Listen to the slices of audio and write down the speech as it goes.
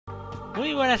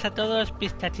Muy buenas a todos,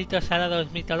 pistachitos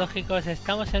salados mitológicos.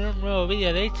 Estamos en un nuevo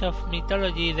vídeo de Age of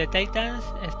Mythology de Titans.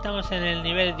 Estamos en el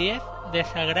nivel 10,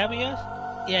 Desagravios,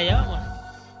 y allá vamos.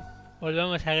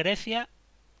 Volvemos a Grecia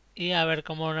y a ver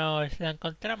cómo nos la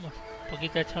encontramos. Un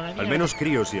poquito hecha una mierda. Al menos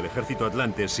Críos y el ejército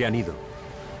atlante se han ido.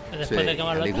 Después de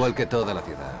quemar al los igual que toda la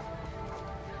ciudad.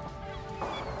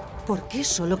 ¿Por qué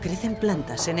solo crecen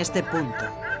plantas en este punto?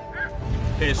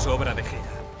 Es obra de Gea.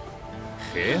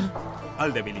 ¿Gea?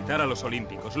 Al debilitar a los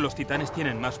olímpicos, los titanes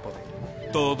tienen más poder.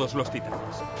 Todos los titanes.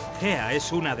 Gea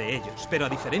es una de ellos, pero a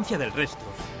diferencia del resto,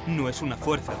 no es una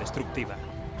fuerza destructiva.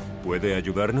 ¿Puede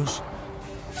ayudarnos?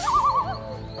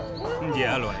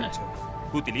 Ya lo ha hecho.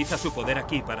 Utiliza su poder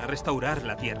aquí para restaurar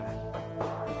la tierra.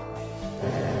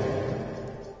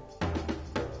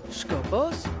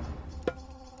 Σκοπός.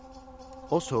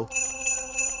 Oso.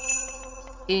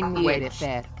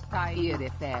 Irifer.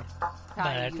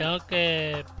 Vale, tengo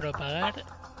que propagar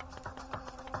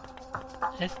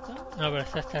esto. No, pero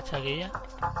esto está hecho aquí ya.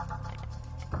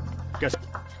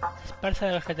 Esparza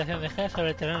de vegetación de Gea sobre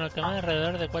el terreno quemado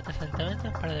alrededor de 4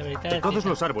 centímetros para debilitar el Todos titán.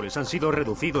 los árboles han sido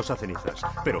reducidos a cenizas,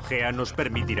 pero Gea nos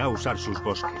permitirá usar sus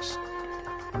bosques.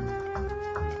 No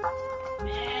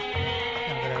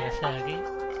creo que sea aquí.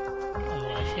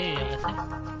 O así, yo qué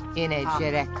sé.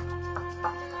 Energerek.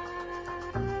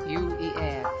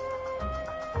 UER.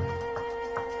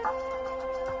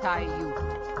 Tayu.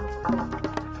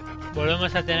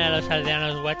 Volvemos a tener a los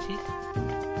aldeanos guachis.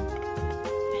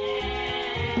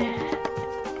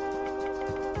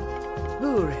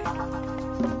 Burek.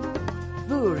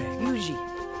 Burek. Yuji.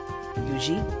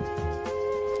 Yuji.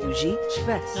 Yuji.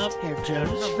 Schwest. No, Herr pero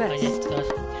Jones no Schwest. falles todos,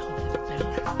 hijo de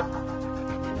perra.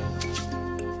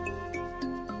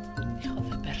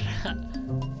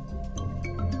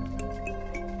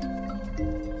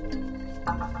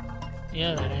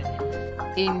 Yo daré.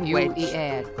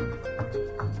 UER.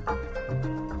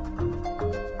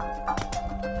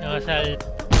 Tenemos al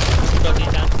puto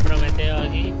titán Prometeo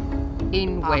aquí.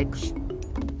 Wedge.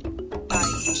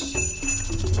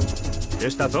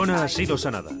 Esta zona ha sido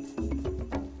sanada.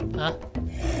 Ah,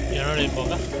 yo no lo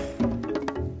invoca.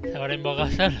 Se habrá invocado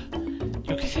solo.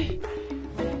 Yo qué sé.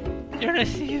 Yo no he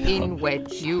sido.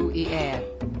 Wedge. UER.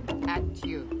 At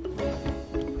you.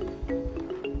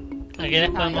 Aquí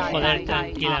les podemos joder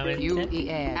tranquilamente.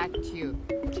 UER. At you.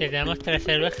 Si tenemos 3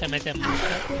 héroes que meten mucho.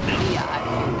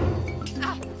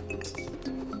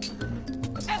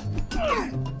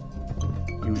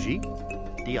 Yuji.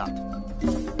 Diat.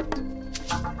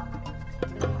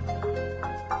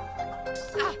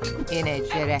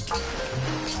 Energerek.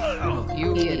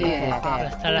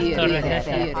 Están las torres esas.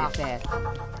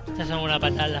 Estas son una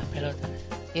patada en las pelotas.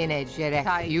 Energerek.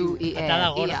 Patada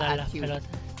gorda en las pelotas.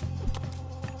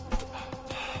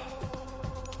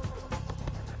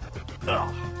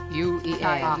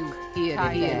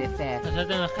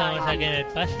 Nosotros nos quedamos aquí en el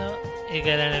paso y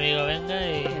que el enemigo venga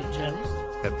y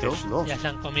ya se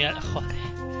han comido. Joder,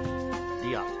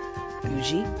 Diat.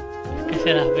 Yuji. que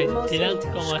se las ventilan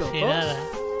como si nada.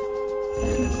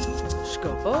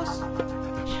 Skopos.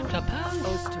 Capaz.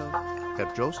 Osto.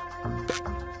 Herjos.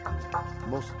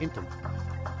 Mos intum.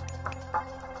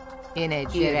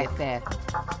 Energerek. El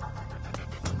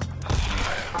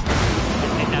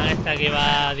titán está aquí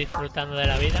va disfrutando de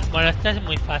la vida. Bueno, esto es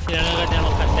muy fácil, es lo que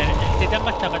tenemos que hacer. El titán va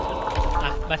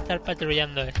a estar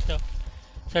patrullando esto.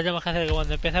 Solo tenemos que hacer que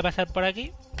cuando empiece a pasar por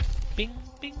aquí, ping,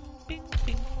 ping, ping,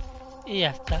 ping, y ya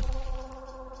está.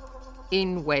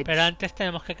 Pero antes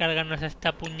tenemos que cargarnos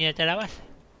esta puñetera base.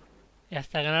 Y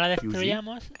hasta que no la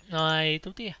destruyamos, no hay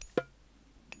tu tía.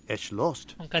 Esh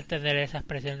lost. Nunca entenderé esa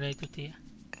expresión, no hay tu tía.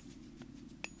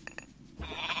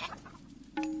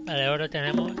 Vale, oro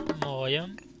tenemos un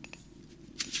mogollón.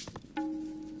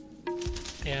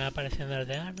 Siguen apareciendo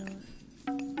aldeanos.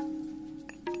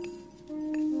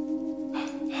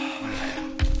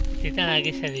 Titan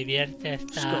aquí se divierte,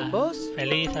 está Skopos.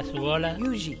 feliz a su bola.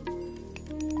 Yuji.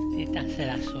 Titan se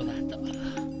la suda toda.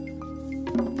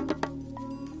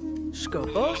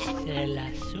 Skopos. Se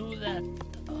la suda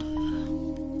toda.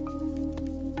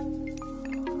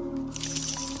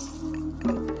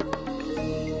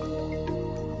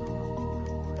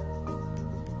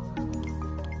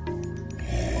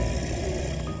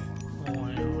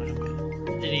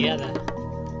 Bueno. Driada.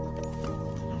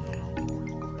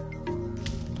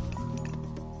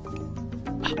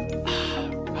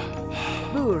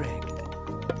 Burek.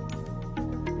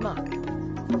 Mak.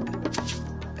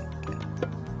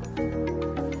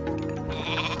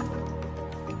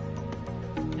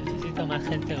 Necesito más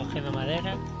gente cogiendo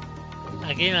madera.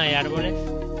 Aquí no hay árboles,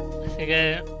 así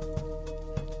que...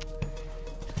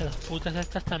 Es que los putos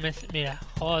estos también... Mira,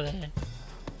 joder.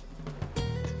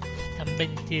 Están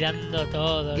ventilando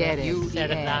todo Get it. los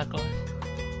cerdacos.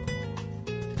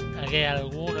 Aquí hay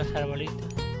algunos arbolitos,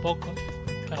 pocos,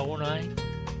 pero algunos hay.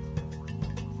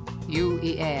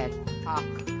 huir,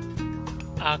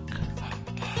 Ac.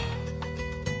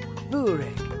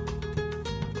 Burek.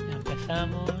 Ya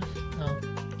empezamos. No.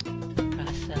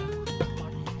 Casa.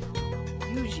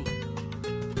 Yuji.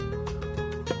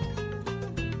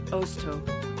 Osto.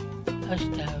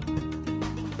 Hasta.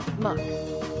 Mak.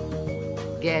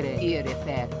 Get it.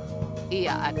 Irifer.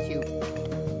 Aquí.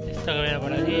 Esto que viene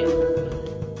por aquí.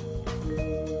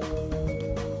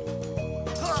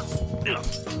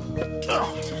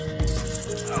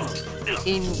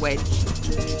 In wedge.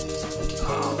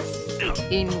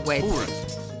 In wedge.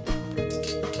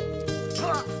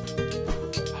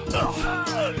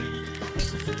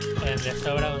 Pues de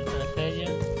sobra con todos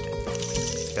ellos.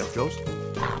 Herr Jost?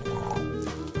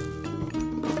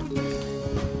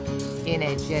 In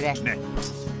a direct. Ναι,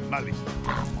 μάλιστα.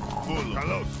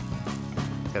 Καλώς.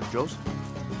 Herr Jost?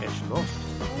 Es lost.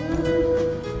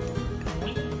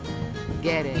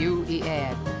 Get it.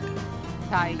 Uir.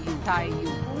 Tie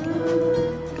you.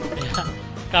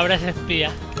 Cabras espía.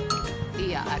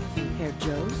 Aquí. Herr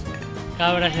Jost.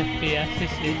 Cabras espía, sí,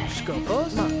 sí.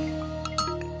 Skopos.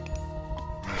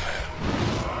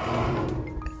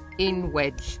 In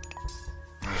wedge.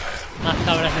 Más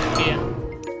cabras espía.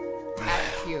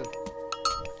 Aquí.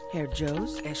 Herr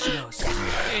Jost. Es lost.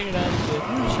 Qué grande.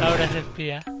 Cabras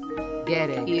espía. Get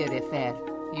it. Irifer.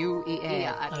 Uir.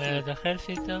 A ver, otro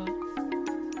ejército.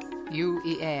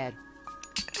 Uir.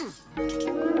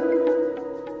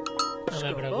 No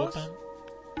me preocupan.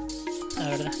 La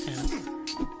verdad es que no.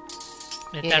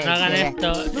 Mientras no hagan esto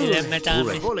y les metan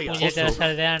mis puñeteros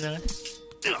aldeanos,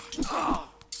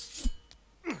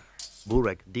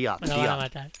 Burek, Diat, me lo van a Diat.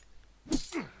 matar.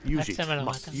 Yuji, Este me lo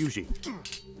Mak, matan. Yuji.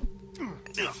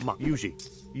 Mak, Yuji.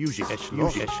 Yuji, es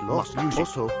lost. Es lost. Yuji.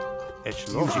 Oso, es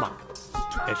lost. Mak,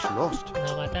 es lost. Me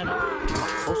lo mataron.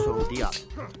 Oso, Diat.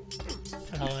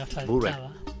 Pero me Burek.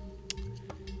 faltaba.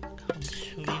 Con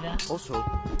su vida. Oso.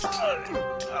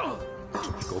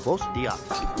 Skobos, Diat.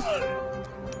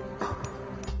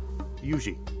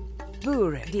 Yuji.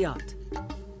 Burek. Diot.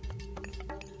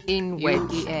 In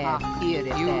wedge. Uir.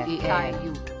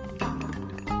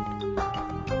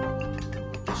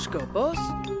 Skopos.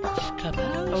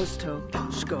 Escapaos. Osto.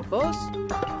 Skopos.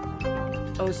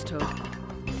 Osto.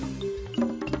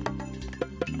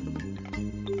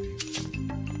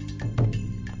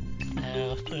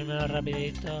 Construírmelo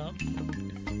rapidito.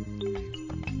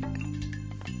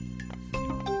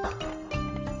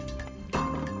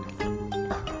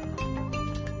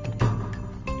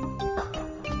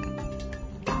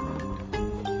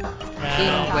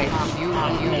 In wedge.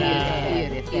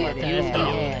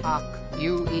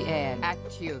 Uir.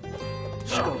 Actu.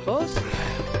 Skopos.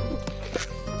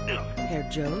 Herr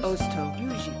Jost. Osto.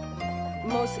 Yuji.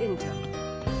 Mos inter.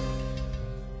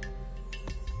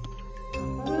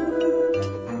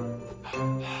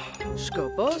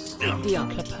 Skopos.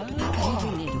 Diot.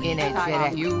 In a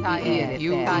direct.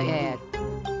 Uir.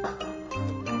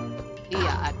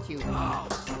 Actu.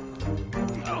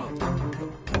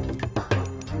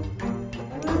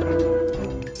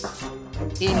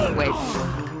 In wedge.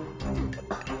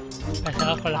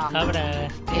 Pasamos con las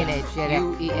cabras. In a direct.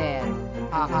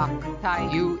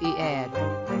 Uir.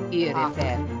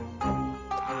 Irifer.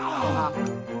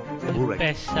 Burek.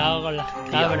 Pesado con las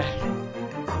cabras.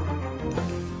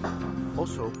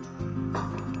 Oso.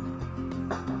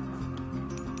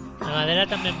 La madera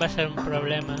también va a ser un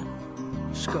problema.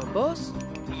 Skopos.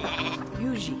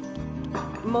 Yuji.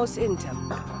 Mos intem.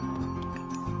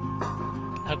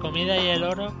 La comida y el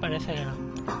oro parece que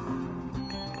no.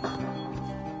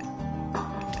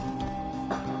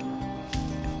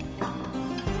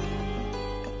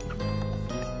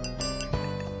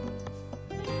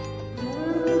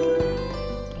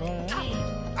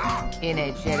 In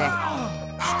a direct.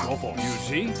 Σκόπο.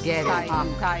 Yuji. Get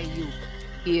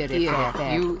it.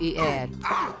 Irifer. Uir.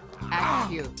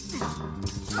 Actu.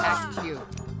 Actu.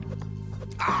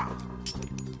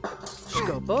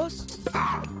 Skopos.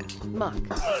 Mak.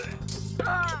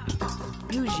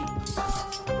 Yuji.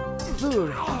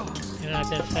 Burek. Y una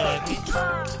tercera aquí.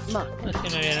 Mak. No sé si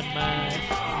me vienen más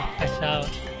pesados.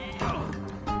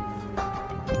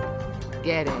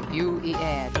 Get it. Uir.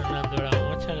 Pero no han durado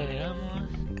mucho, que digamos.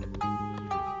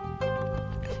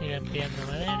 Siguen pidiendo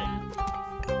madera.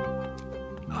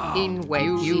 In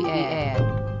wedge. Uir.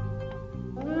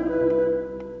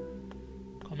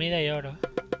 Comida y oro.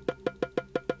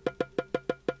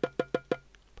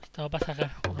 Pues tengo para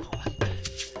sacar unos cuantos.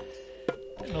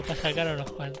 Tengo para sacar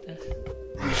unos cuantos.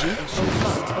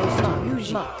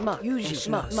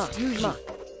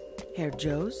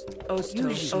 Herjos,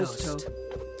 Osto,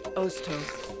 Osto,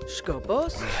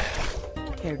 Skopos,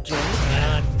 Herjos,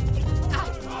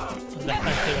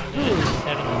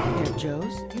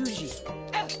 Herjos, Yuji,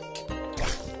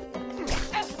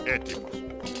 Έτοιμος.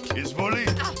 Εισβολή.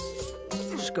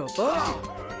 Skopos,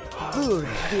 Huir,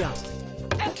 Diop,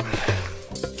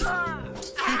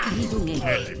 Ha caído un héroe.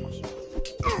 Έτοιμος.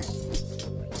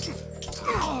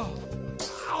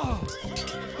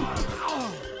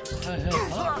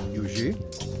 Yuji.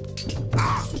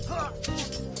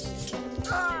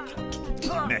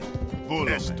 Ναι.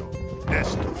 Έστω.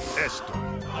 Έστω.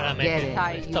 Ahora meten,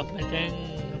 estos meten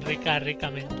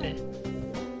ricamente.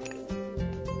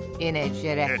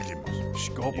 Έτοιμος.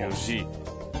 Yuji.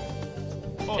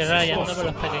 Estoy rayando por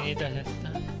los pequeñitos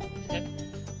estos. Sí.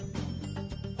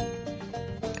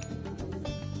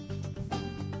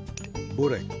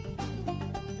 Burek.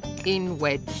 In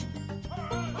wedge.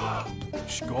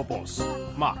 Skopos.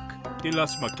 Mak.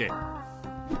 Tilas make.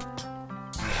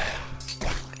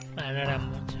 No eran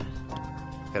muchos.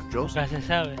 Herjos. Nunca se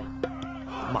sabe.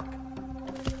 Mak.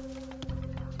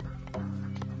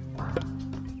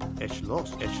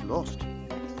 Lost.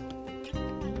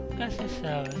 Nunca se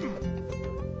sabe.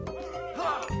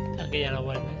 Aquí ya no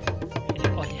vuelves.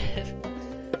 Gilipollas.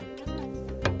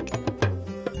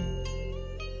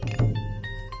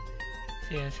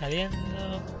 Siguen saliendo.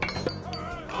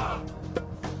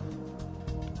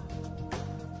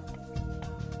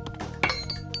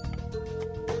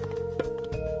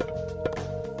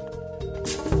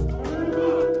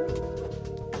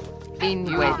 In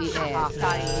wedge.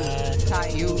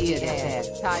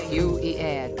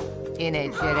 U-E-R. In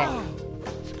edge.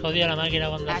 Jodió la máquina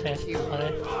cuando hace esto,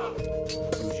 joder.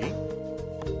 Yuji.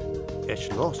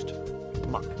 Lost.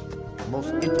 Mak.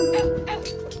 Most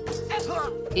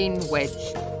In wedge.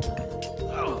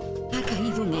 Ha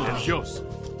caído un héroe. Herjos.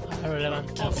 Ahora lo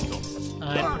levantamos. No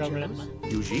hay problema.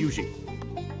 Yuji.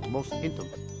 Most intim.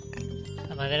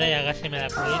 La madera ya casi me la he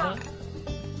pulido.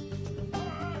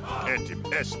 Έτοιμο.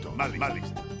 Έστω.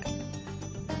 Μάλιστα.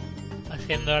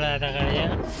 Haciendo hora de atacar ya.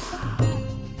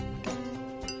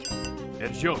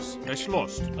 Herjos.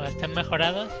 Lost. Cuando estén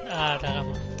mejorados,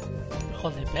 atacamos. Hijo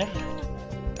de perra.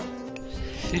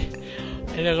 Sí,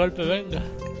 y de golpe venga.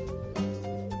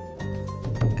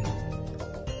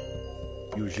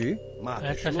 Yuji.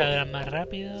 Estos saldrán más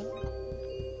rápido.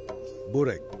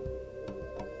 Burek.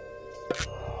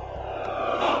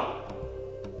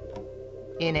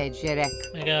 In edge.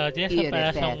 Me quedo tieso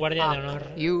para ser un guardia de honor.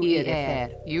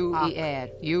 U-E-R.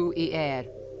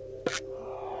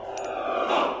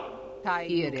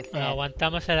 Bueno,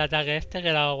 aguantamos el ataque este,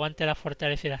 que lo aguante la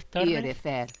fortaleza y las torres.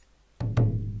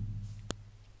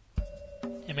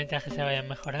 Y mientras que se vayan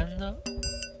mejorando.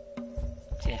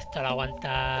 Si esto lo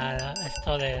aguanta,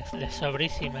 esto de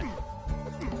sobrísima.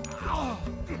 No,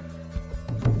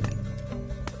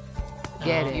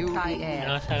 que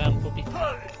no se hagan pupitas.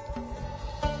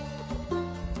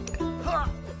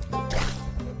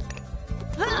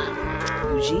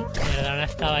 Yuji, Perdón,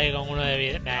 estaba ahí con uno de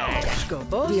vida. Nah.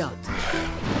 Skopos, Diop,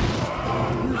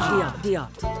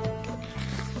 Diop,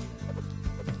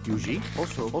 Yuji.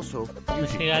 Oso.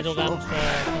 Yuji. Siga tu campo,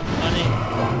 Tony.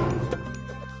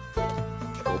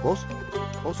 Skopos.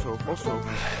 Oso.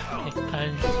 Qué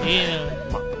cansino.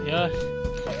 Dios.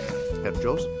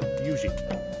 Herjos. Yuji.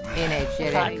 In edge.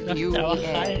 Dejadnos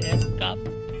trabajar en el campo.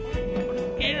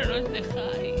 ¿Por qué no nos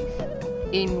dejáis?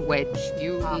 In wedge.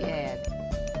 U-E-R.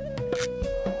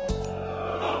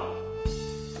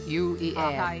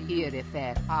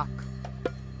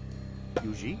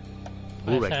 Yuji.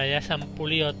 Pues Burek. ahora ya se han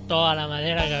pulido toda la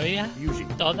madera que había. Yuji.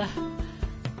 Toda.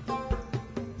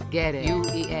 Get it.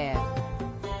 U-E-R.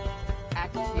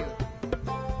 Active.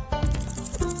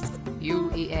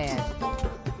 U-E-R.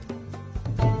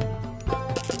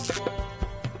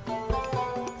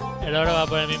 El oro va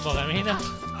por el mismo camino.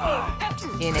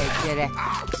 In edge.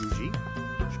 Yuji.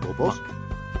 Skopos.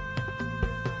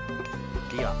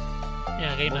 Kia.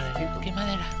 Mira, aquí hay madera. ¿Qué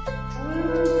madera?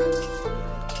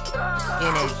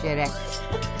 In edge.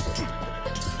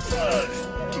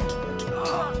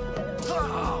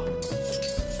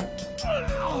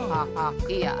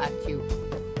 Ia active.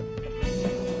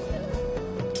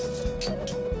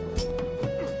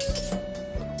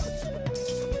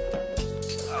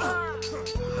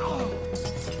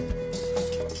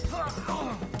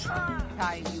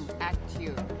 You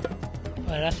active.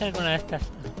 Podrá hacer con una de estas.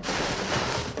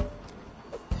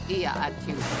 Ia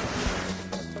active.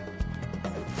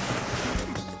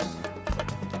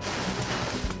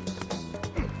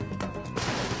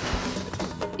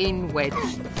 In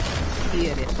wedge.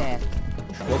 Here is there.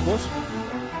 Σκοπός.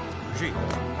 Yuji.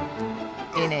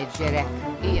 Είναι jerek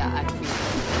aquí.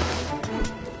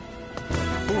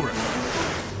 Pura.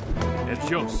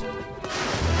 Ellos.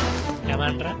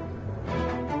 Yamanra.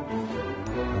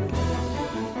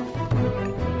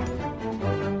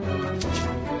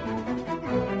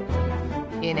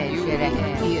 Είναι jerek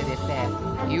irifer.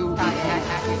 You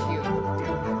aquí.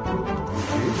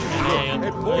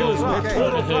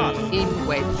 In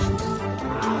wedge.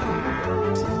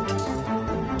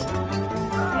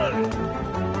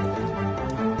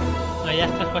 Bueno, ya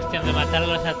esto es cuestión de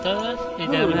matarlos a todos y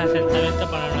tenemos asentamiento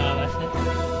para una nueva base.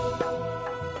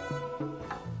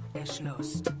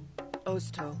 Erschlossen.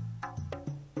 Osto.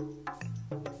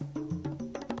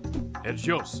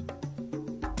 Ellos.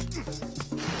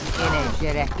 Είναι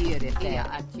jerek irifer.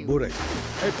 Aquí. Burek.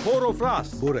 Porofras.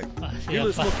 Burek. Así Yıldız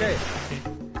es fácil. Mokey. Sí.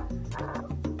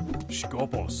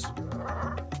 Skopos.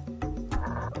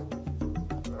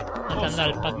 Matando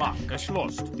al pack. Ma,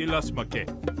 geschlossen. Dilas make.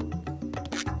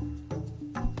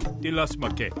 Dilas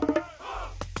make.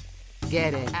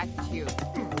 Get it. Aquí.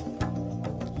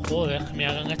 Joder, que me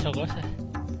hagan hecho cosas.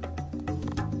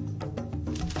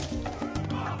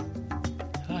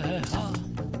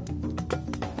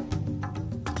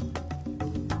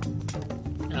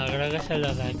 No, creo que se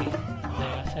los de aquí.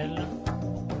 Debe hacerlo.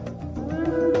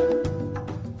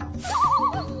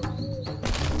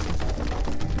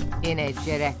 Είναι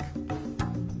jerek.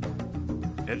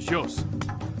 Ellos.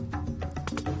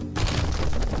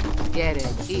 Get it.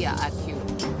 Aquí.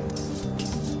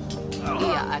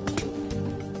 Aquí.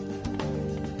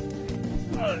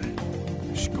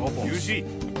 Skopos. Yuji.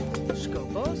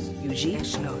 Skopos. Yuji.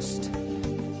 Erschlossen.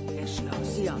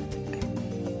 Dion.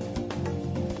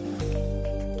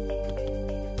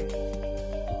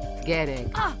 Get it.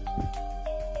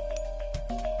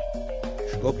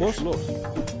 Σκοπός.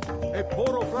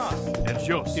 Porofras.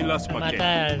 Ellos. Dilas make.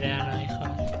 Mata al aldeano, hijo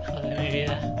de mi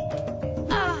vida.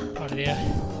 Por Dios,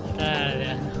 mata al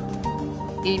aldeano.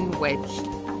 In wedge.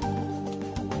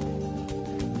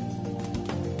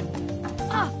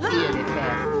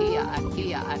 Irifer.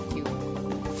 Aquí.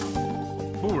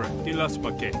 Pura. Dilas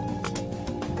make.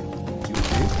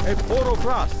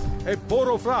 Porofras.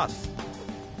 Porofras.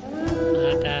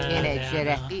 Mata al Είναι aldeano.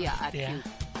 jerek. Hostia. Aquí.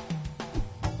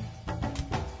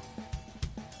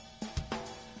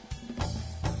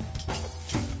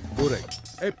 Burek.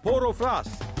 Porofras.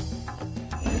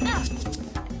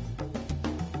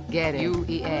 Get it.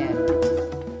 UER.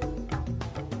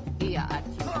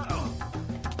 Aquí.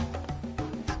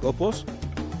 Σκοπός.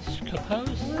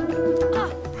 Scopos.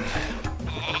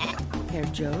 Herr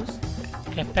Joes.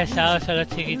 Qué pesados son los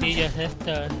chiquitillos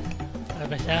estos. Lo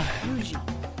pesado. Yuji.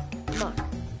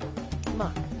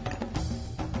 Mak.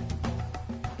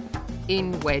 In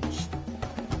wedge.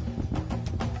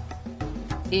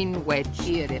 In wedge.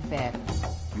 Irifer.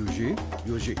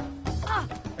 Yuji.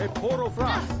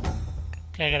 Porofras.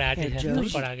 Qué gratis Herr estos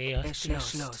Joes. por aquí, hostia.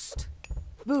 Erschlossen.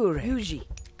 Burek. Yuji.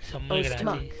 Son muy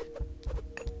Ostmark. gratis.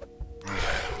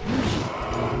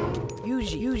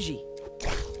 Yuji.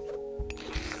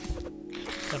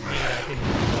 Son muy gratis.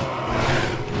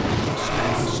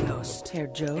 Erschlossen. Herr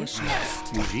Joes.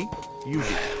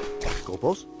 Yuji.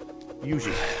 Σκοπός.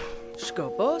 Yuji.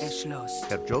 Skopos. Erschlossen.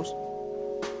 Terjos.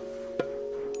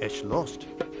 Erschlossen.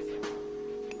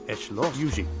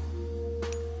 Yuji.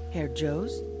 Herr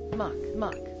Joes.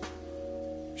 Mak.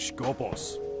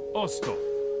 Skopos. Osto.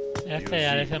 Este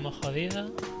ya les hemos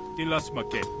jodido. Dilas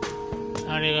make.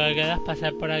 Lo único que queda es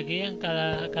pasar por aquí en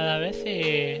cada vez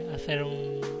y hacer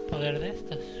un poder de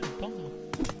estos, supongo.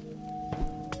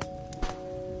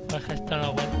 Pues esto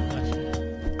no bueno, no sé.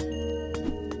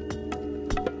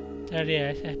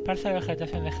 Teoría es: esparce la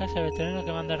vegetación de gas sobre terreno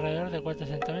que manda alrededor de 4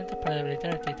 asentamientos para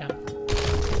debilitar el titán.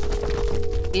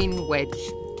 In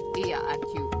wedge.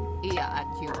 Aquí.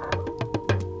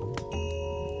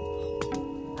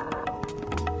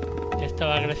 Y esto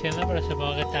va creciendo, pero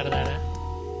supongo que tardará.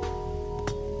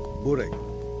 Burek.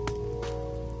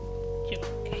 Yo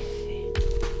qué sé.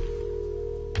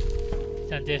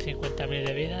 Están tiene 50.000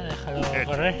 de vida, déjalo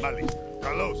correr. Mali.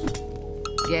 Carlos.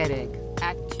 Get it.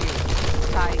 Aquí.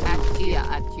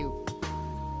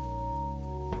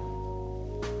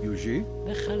 Yuji.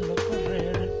 Déjalo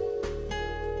correr.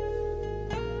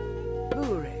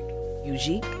 Burek.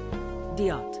 Yuji.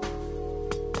 Diot.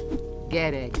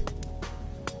 Get it.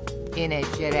 In a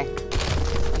jerek.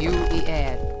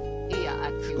 UER.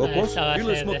 Σκοπός. Esta va a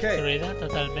Yıldız ser Mokey. destruida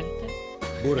totalmente.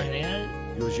 Burek. Genial.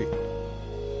 Yuji.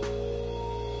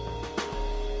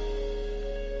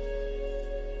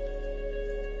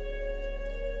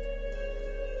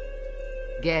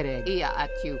 Get it.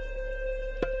 Aquí.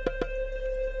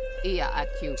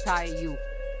 Tai you.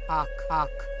 ak.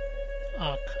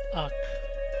 Ok.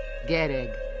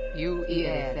 Gereg.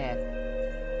 Uer.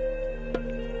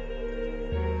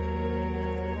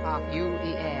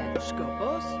 Uer.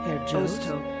 Skopos. Herjos.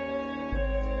 Osto.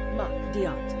 Mak.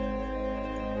 Diot.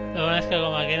 Lo bueno es que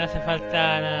como aquí no hace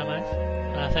falta nada más,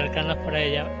 para acercarnos por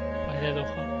ahí ya, pues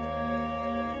dedujo.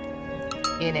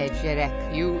 Inegerek.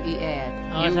 Uer.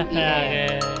 Vamos a esperar a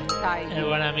que el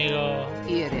buen amigo...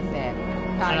 Ierefer.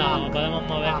 Bueno, como podemos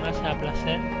movernos a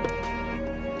placer,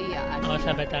 vamos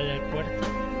a petarle el puerto.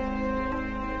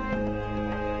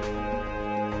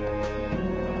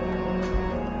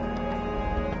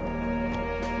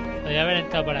 Podría haber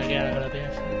entrado por aquí ahora que lo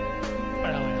pienso.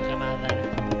 Pero bueno, ¿qué más dará?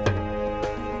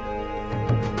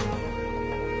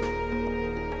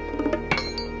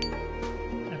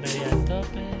 El medio al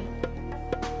tope.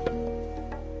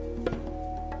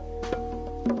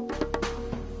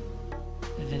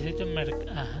 Necesito un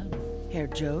mercado. Ajá.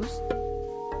 Herjos.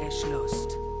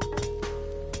 Eschlost.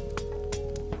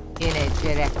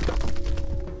 Inegerek.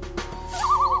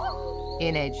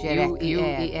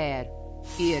 Uer.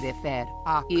 Ierefer.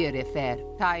 Ierefer.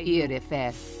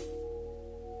 Ierefer.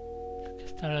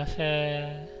 Esto no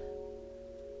sé...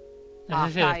 No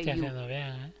sé si lo estoy haciendo bien,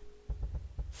 ¿eh?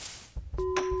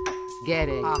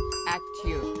 Gereg.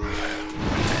 Actu.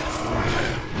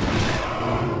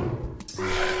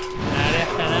 La área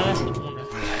escalada es una.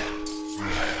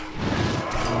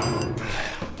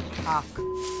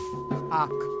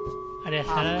 Ak. Área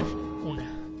escalada es una.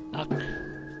 Ac.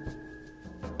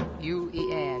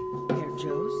 Uer.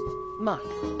 Herjos. Mak.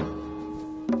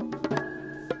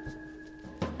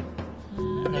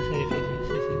 No es difícil,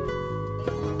 sí.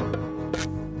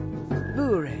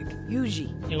 Bureg. Yuji.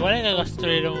 Igual hay que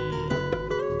construir un...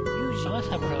 Yuji.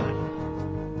 Vamos a probar.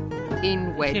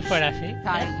 In ¿Y si fuera así?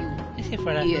 Tayu. ¿Y si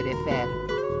fuera así? Ierefer.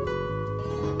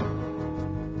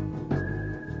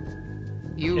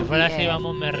 Si fuera así,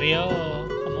 vamos, me río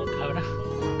como un cabra.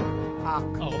 Ak.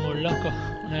 O como un loco.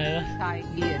 Una de dos.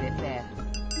 Ierefer.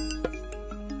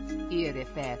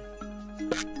 Ierefer.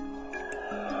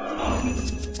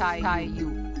 Tayu.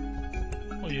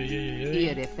 Uy, uy, uy, uy.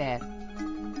 Ierefer.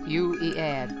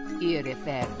 Uer.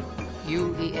 Ierefer.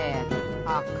 Uer.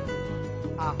 Ak.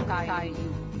 Tayu.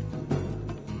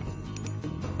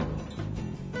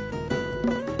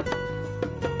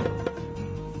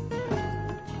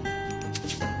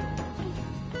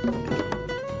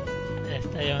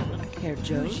 Está llevando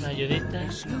Herjos. una ayudita.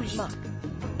 Mak.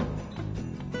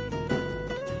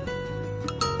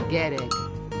 Gereg.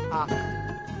 Ak.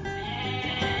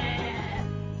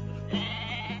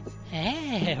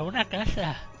 Una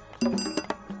casa.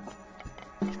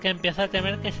 Es que empiezo a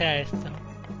temer que sea esto.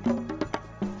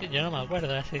 Es que yo no me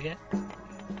acuerdo, así que...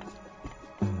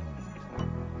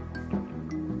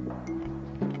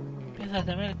 Empiezo a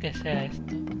temer que sea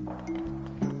esto.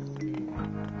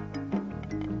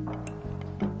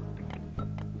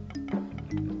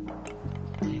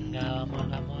 Venga, vamos,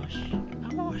 vamos.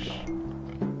 ¡Vamos!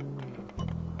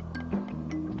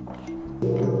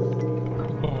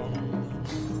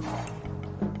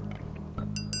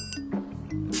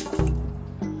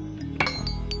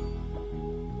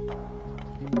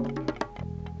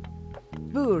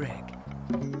 Bureg.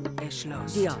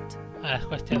 Eschlost. Diot. Ahora es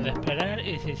cuestión de esperar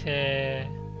y si se...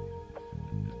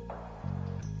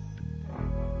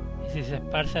 Y si se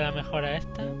esparce la mejora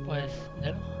esta, pues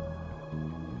de lujo.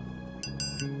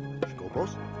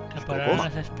 Skopos. Que por ahora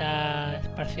nos está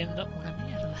esparciendo una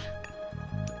mierda.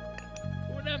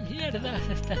 Una mierda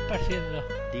se está esparciendo.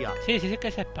 Dia. Sí, sí, sí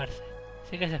que se esparce.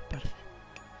 Sí que se esparce.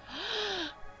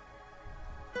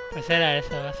 Pues era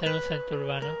eso, va a ser un centro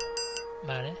urbano.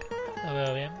 Vale, lo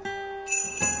veo bien.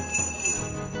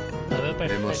 Lo veo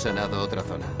perfecto. Hemos sanado otra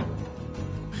zona.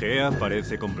 Gea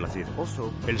parece complacido.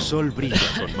 Oso. El sol brilla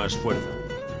con más fuerza.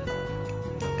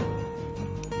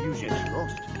 Yuji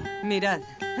Lost. Mirad,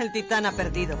 el titán ha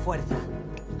perdido fuerza.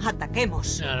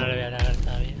 ¡Ataquemos! No, no le voy a atacar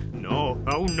todavía. No,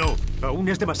 aún no. Aún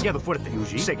es demasiado fuerte.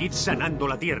 Yuji. Seguid sanando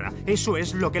la tierra. Eso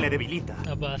es lo que le debilita.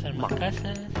 No puedo hacer más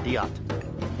casas. Diat.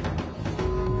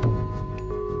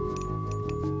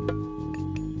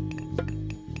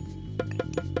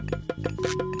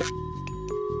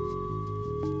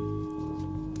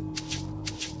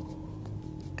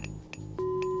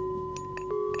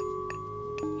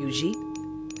 Yuji.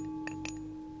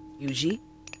 Yuji.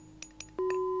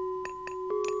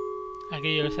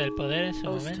 Aquí yo usé el poder en su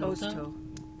momento. Osto.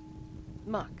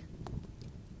 Mak.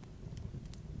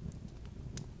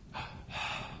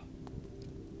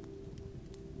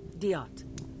 Diot.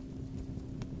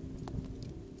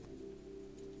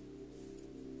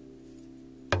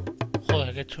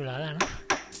 Joder, qué chulada, ¿no?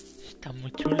 Está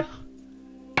muy chulo.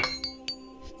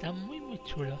 Está muy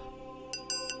chulo.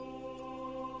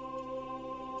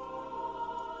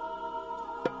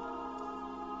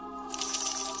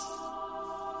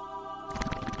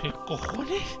 ¿Qué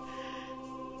cojones?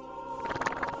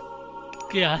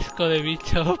 ¡Qué asco de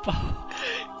bicho, pavo!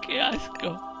 ¡Qué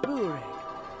asco! Burek.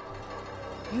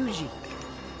 Yuji.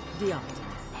 Dion.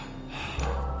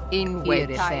 In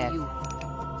wedge.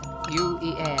 You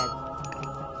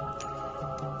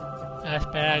A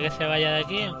esperar a que se vaya de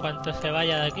aquí. En cuanto se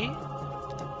vaya de aquí.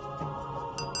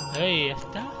 Ahí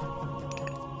está.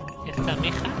 Y esta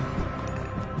mija.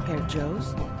 Herr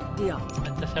Joes. Dion. En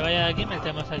cuanto se vaya de aquí,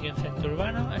 metemos aquí un centro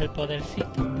urbano. El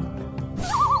podercito.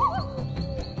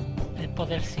 El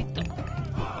podercito.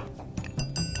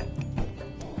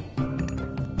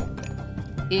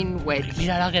 In wedge.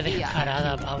 Mírala que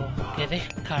descarada, pavo. Que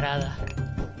descarada.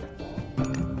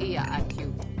 Aquí.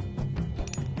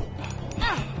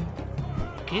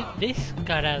 Qué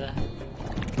descarada.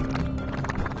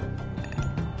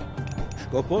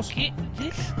 Skopos. Qué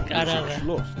descarada.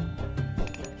 Lost.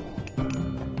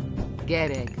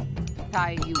 Gereg.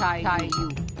 Tie you.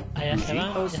 Allá se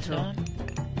van, ya se van.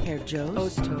 Herr Joes.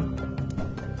 Osto.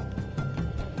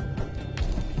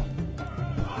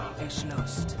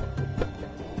 Erschlossen.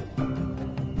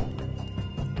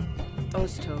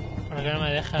 Osto. ¿Por qué no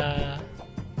me deja...?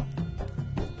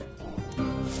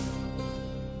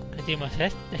 ¿Qué timo es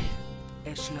este?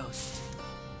 Erschlossen.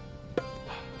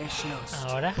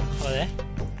 Ahora, joder.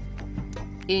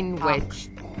 In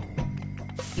wedge.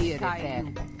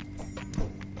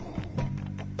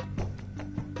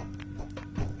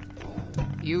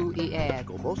 You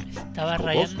Skopos. Estaba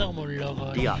rayando como un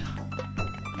loco. Diat.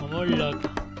 Como un loco.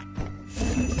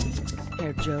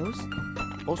 Herr Joes.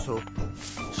 Oso.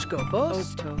 Skopos.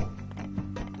 Osto.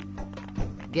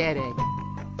 Gereg.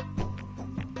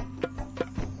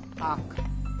 Ak.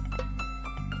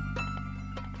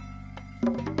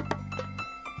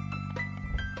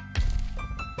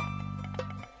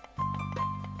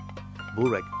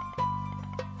 Burek.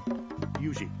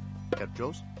 Yuji.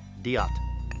 Kerjos. Diat.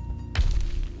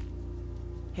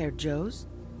 Herr Joes.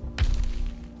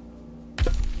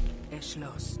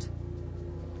 Erschlossen.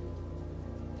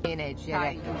 In edge.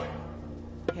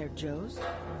 Herr Joes.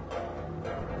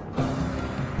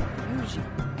 Yuji.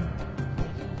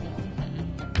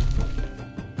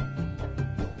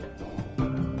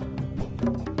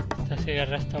 Esto sigue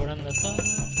restaurando todo.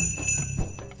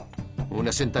 Un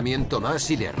asentamiento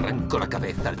más y le arranco la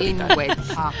cabeza al In titán.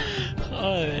 wedge.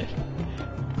 Joder.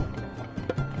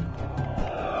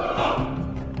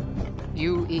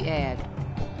 You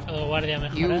Todo guardia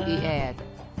mejorada.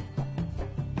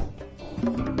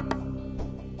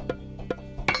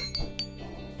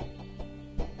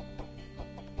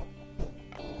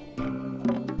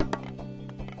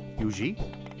 Yuji.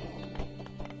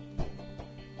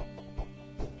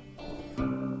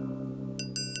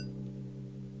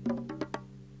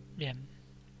 Bien.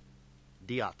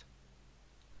 Diat.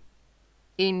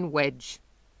 In wedge.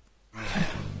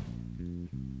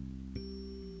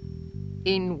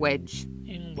 In wedge.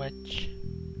 In wedge.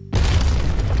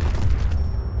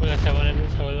 Uy, que se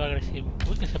vuelve agresivo.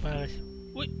 Uy, que se pone agresivo.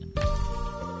 Uy.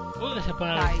 Uy, que se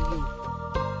pone agresivo.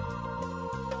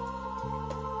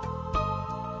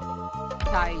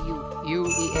 Tie you. You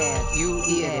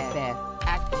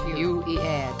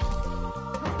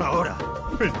Ahora.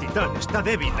 El titán está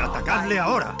débil. Atacadle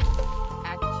ahora.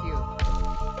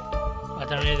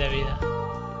 4.000 de vida.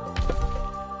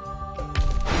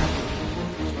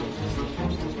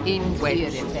 In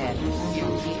wedge.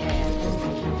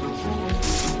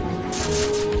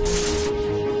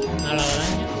 No lo hago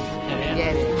daño. Qué bien.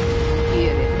 Get it.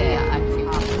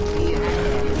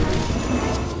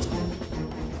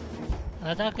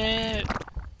 Ataque.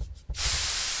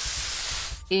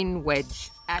 In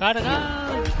wedge. ¡Carga!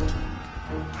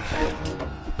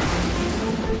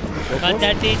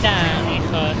 Contra el titán,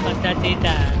 hijos, contra el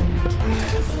titán.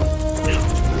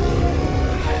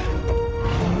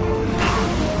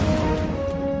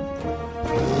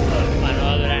 Bueno, no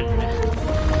va a durar nada.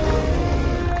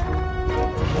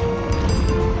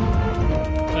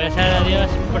 Pues ahora Dios,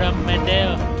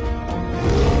 Prometeo.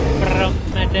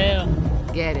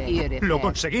 Get it. Lo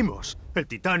conseguimos. El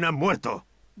titán ha muerto.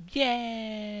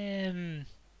 Bien.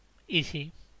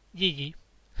 Easy. GG.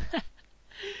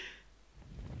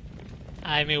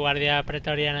 Ay, mi guardia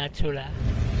pretoriana chula.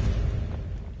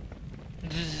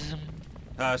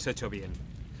 Has hecho bien.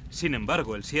 Sin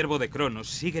embargo, el siervo de Cronos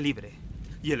sigue libre.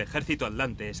 Y el ejército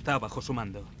atlante está bajo su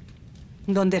mando.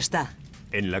 ¿Dónde está?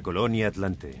 En la colonia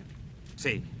Atlante.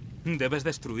 Sí, debes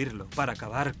destruirlo para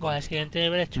acabar con... El siguiente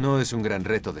nivel es chulo. No es un gran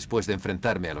reto después de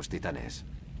enfrentarme a los titanes.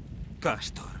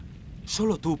 Castor,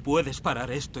 Solo tú puedes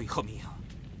parar esto, hijo mío.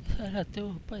 Solo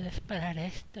tú puedes parar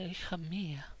esto, hija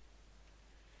mía.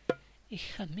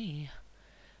 Hija mía.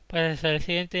 Pues eso, el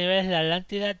siguiente nivel es la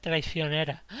Atlántida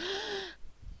traicionera.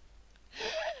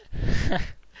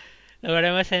 Lo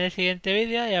veremos en el siguiente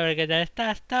vídeo y a ver qué tal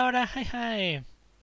está hasta ahora. ¡Ay, ay!